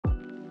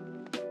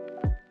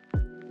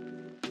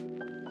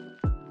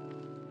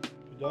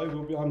Today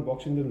we'll be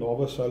unboxing the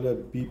NavaSolar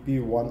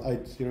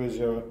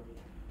BP1800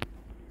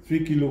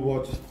 3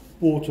 kilowatt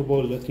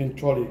portable lithium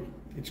trolley.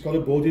 It's got a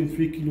built-in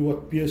 3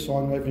 kilowatt pure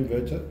sine wave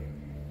inverter,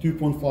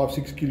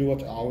 2.56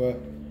 kilowatt hour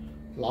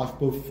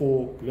LifePo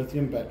 4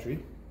 lithium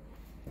battery.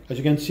 As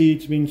you can see,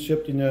 it's been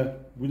shipped in a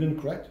wooden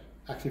crate.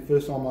 Actually,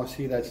 first time I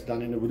see that's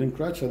done in a wooden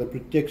crate, so the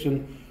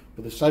protection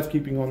for the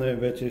safekeeping on the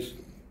inverter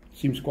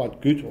seems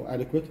quite good or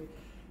adequate.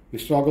 We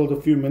struggled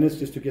a few minutes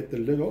just to get the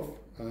lid off,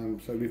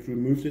 so we've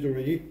removed it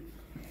already.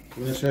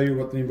 I'm going to show you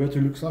what the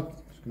inverter looks like.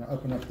 Just going to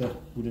open up the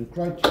wooden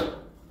crate.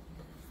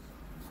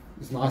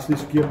 It's nicely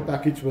secured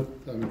package with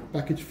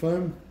package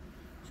foam.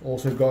 It's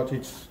also got,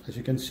 as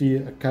you can see,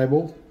 a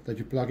cable that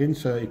you plug in,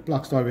 so it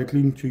plugs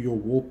directly into your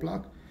wall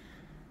plug.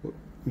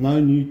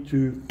 No need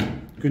to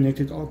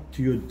connect it up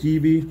to your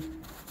DB. You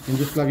can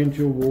just plug into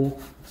your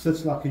wall. It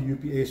sits like a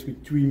UPS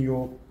between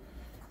your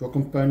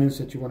components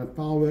that you want to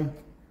power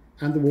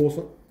and the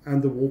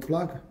wall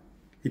plug.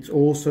 It's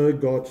also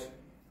got,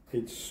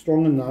 it's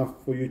strong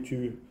enough for you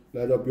to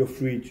load up your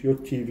fridge, your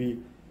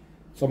TV,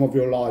 some of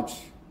your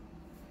lights,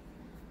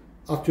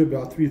 up to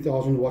about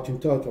 3000 watts in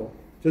total.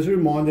 Just a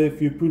reminder,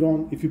 if you put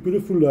a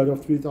full load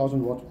of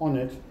 3000 watts on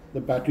it, the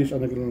battery is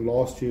only going to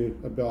last you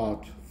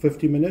about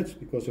 50 minutes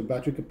because the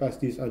battery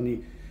capacity is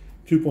only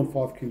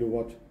 2.5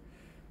 kilowatt.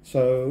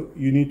 So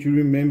you need to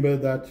remember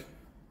that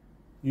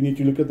you need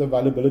to look at the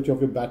availability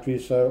of your battery.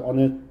 So on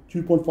a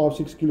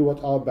 2.56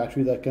 kilowatt hour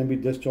battery that can be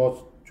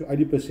discharged to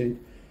 80%,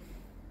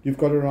 you've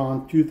got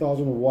around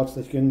 2000 watts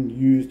that you can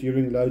use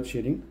during load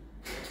shedding.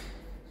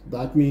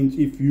 That means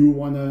if you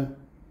want to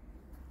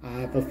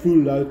have a full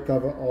load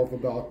cover of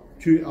about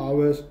 2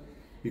 hours,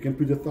 you can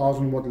put a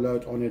 1000 watt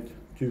load on it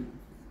to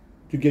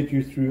get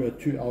you through a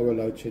 2 hour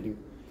load shedding.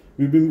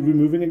 We've been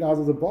removing it out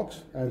of the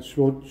box, and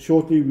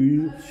shortly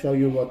we'll show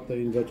you what the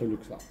inverter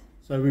looks like.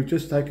 So we've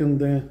just taken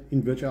the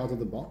inverter out of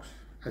the box.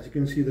 As you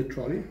can see, the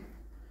trolley,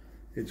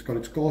 it's got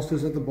its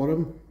casters at the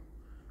bottom.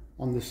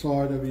 On the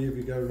side over here, if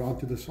you go around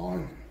to the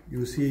side,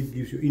 you'll see it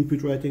gives you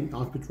input rating,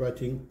 output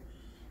rating,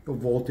 your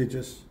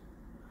voltages.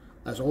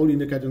 That's all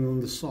indicated on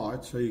the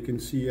side, so you can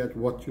see at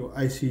what your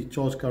AC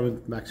charge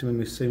current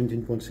maximum is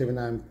 17.7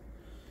 amp.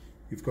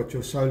 You've got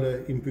your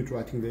solar input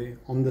rating there.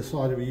 On the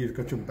side over here, you've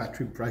got your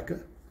battery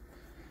breaker.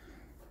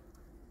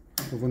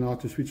 Over now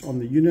to switch on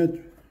the unit,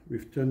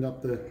 we've turned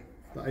up the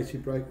AC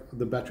break,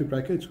 the battery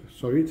breaker. It's a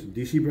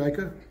DC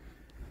breaker.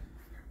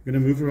 We're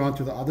going to move around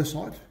to the other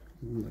side.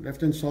 On the left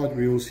hand side,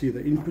 we will see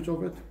the input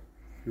of it.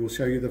 We will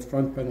show you the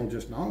front panel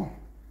just now.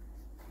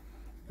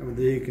 Over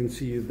there you can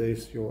see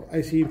there's your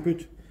AC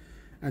input,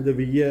 and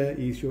over here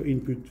is your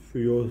input for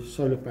your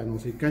solar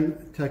panels. You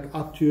can take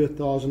up to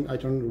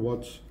 1800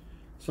 watts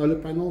solar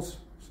panels,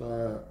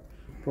 so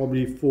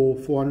probably for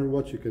 400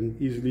 watts you can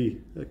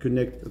easily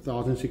connect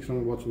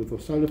 1600 watts worth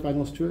of solar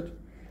panels to it.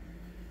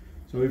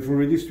 So we've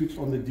already switched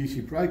on the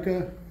DC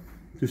breaker.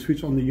 To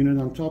switch on the unit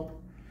on top,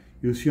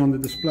 you'll see on the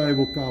display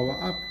will power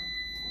up.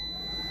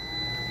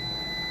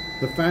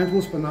 The fans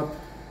will spin up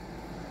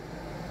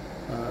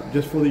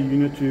just for the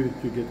unit to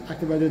get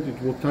activated.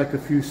 It will take a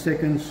few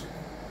seconds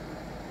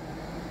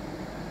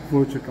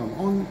for it to come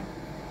on.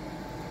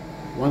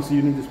 Once the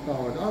unit is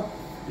powered up,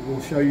 it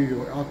will show you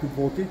your output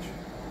voltage.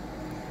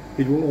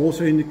 It will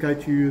also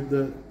indicate to you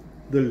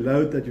the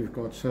load that you've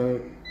got. So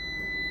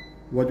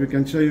what we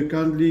can show you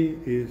currently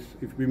is,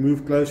 if we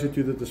move closer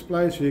to the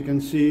display, so you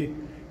can see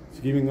it's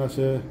giving us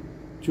a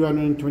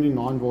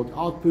 229 volt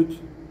output.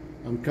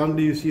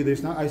 Currently you see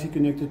there's no AC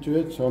connected to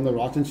it, so on the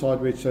right hand side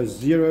where it says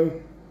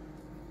 0,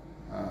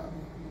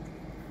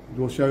 it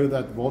will show you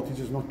that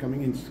voltage is not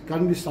coming in. It's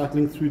currently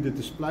cycling through the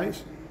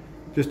displays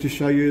just to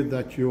show you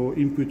that your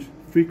input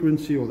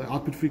frequency or the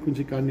output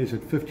frequency currently is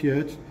at 50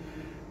 Hz.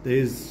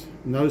 There's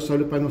no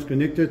solar panels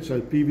connected,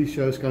 so PV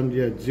shows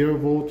currently at 0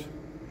 volt.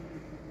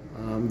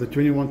 The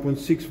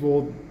 21.6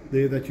 volt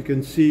there that you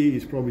can see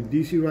is probably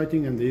DC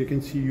rating, and there you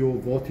can see your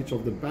voltage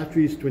of the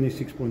battery is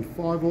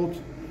 26.5 volts.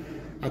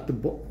 At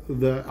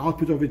the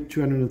output of it,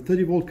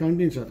 230 volt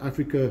currently. In South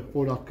Africa,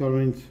 all our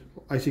current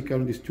AC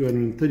current is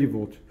 230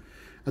 volt.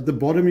 At the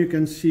bottom you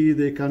can see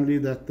there currently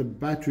that the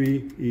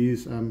battery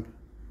is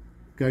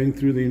going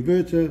through the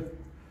inverter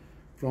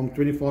from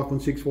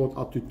 25.6 volt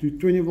up to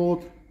 220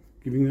 volt,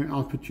 giving an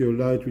output to your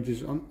load, which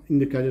is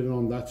indicated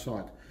on that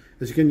side.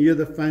 As you can hear,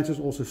 the fans has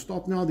also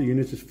stopped now. The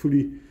unit is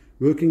fully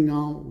working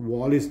now.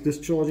 While it's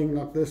discharging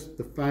like this,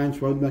 the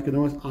fans won't make a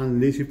noise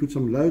unless you put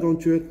some load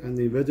onto it and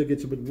the inverter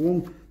gets a bit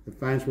warm. The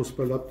fans will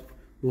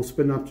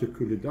spin up to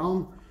cool it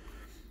down.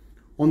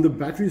 On the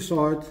battery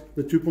side,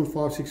 the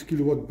 2.56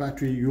 kilowatt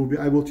battery, you'll be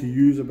able to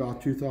use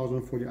about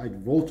 2048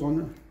 volts on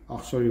it,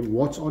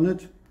 watts on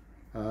it.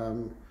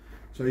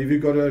 So if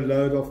you've got a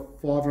load of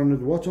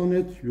 500 watts on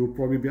it, you'll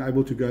probably be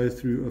able to go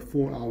through a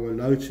 4 hour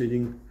load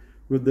shedding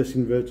with this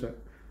inverter.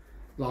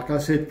 Like I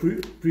said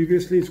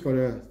previously, it's got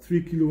a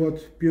 3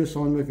 kilowatt pure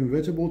sine wave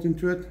inverter built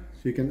into it,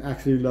 so you can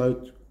actually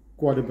load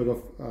quite a bit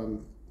of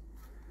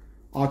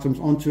items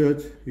onto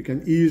it. You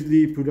can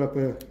easily put up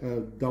a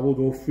double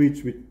door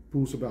fridge which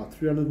pulls about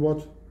 300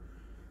 watts.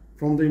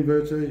 from the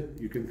inverter.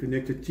 You can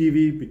connect a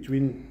TV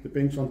between,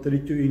 depends on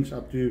 32 inch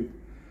up to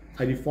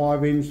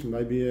 85 inch,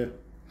 maybe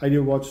 80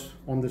 watts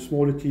on the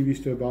smaller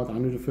TVs to about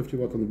 150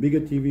 watts on the bigger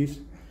TVs.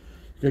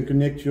 You can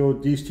connect your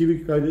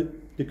DSTV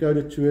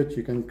decoder to it.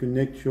 You can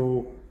connect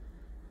your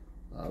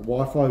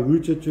Wi-Fi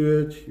router to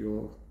it,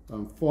 your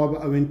fiber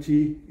ONT.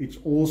 It's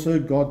also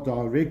got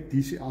direct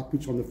DC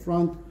outputs on the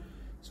front.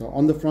 So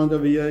on the front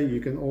over here, you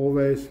can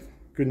always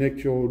connect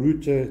your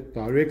router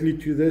directly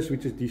to this,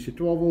 which is DC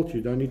 12 volts.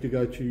 You don't need to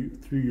go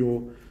through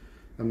your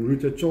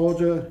router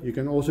charger. You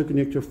can also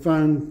connect your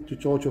phone to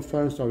charge your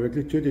phones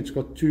directly to it. It's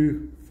got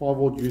two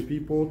 5-volt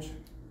USB ports.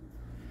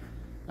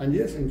 And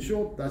yes, in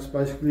short, that's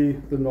basically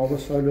the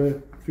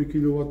NavaSolar 3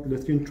 kilowatt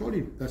lithium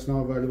trolley that's now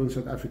available in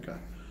South Africa.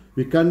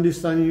 We currently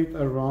selling it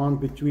around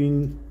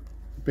between,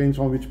 depends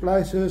on which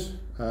places,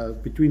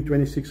 between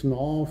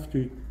 26.5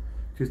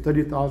 to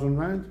 30,000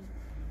 rand.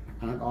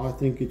 And I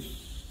think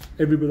it's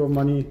every bit of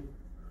money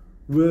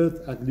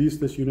worth. At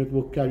least this unit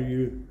will carry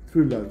you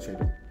through load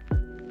shedding.